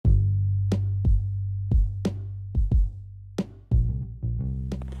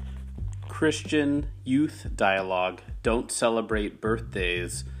Christian youth dialogue, don't celebrate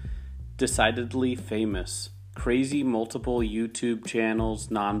birthdays, decidedly famous, crazy multiple YouTube channels,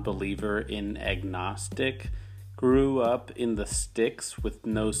 non-believer in agnostic, grew up in the sticks with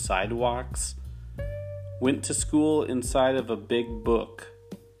no sidewalks, went to school inside of a big book,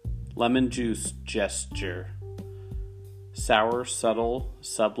 lemon juice gesture, sour, subtle,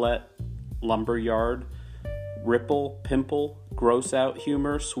 sublet, lumberyard, ripple, pimple, gross out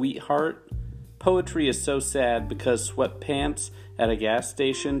humor, sweetheart. Poetry is so sad because sweatpants at a gas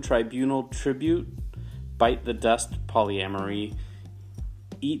station, tribunal tribute, bite the dust, polyamory,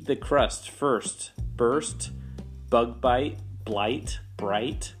 eat the crust first, burst, bug bite, blight,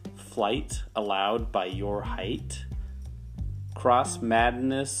 bright, flight, allowed by your height, cross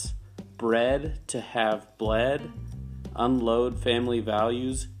madness, bred to have bled, unload family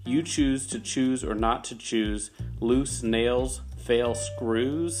values, you choose or not to choose, loose nails, fail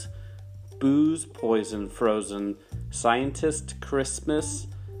screws, booze, poison, frozen, scientist, Christmas,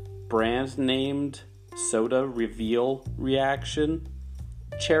 brand named, soda, reveal, reaction,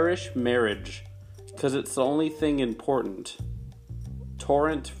 cherish marriage, 'cause it's the only thing important,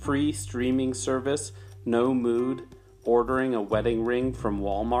 torrent free streaming service, no mood, ordering a wedding ring from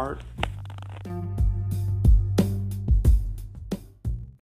Walmart.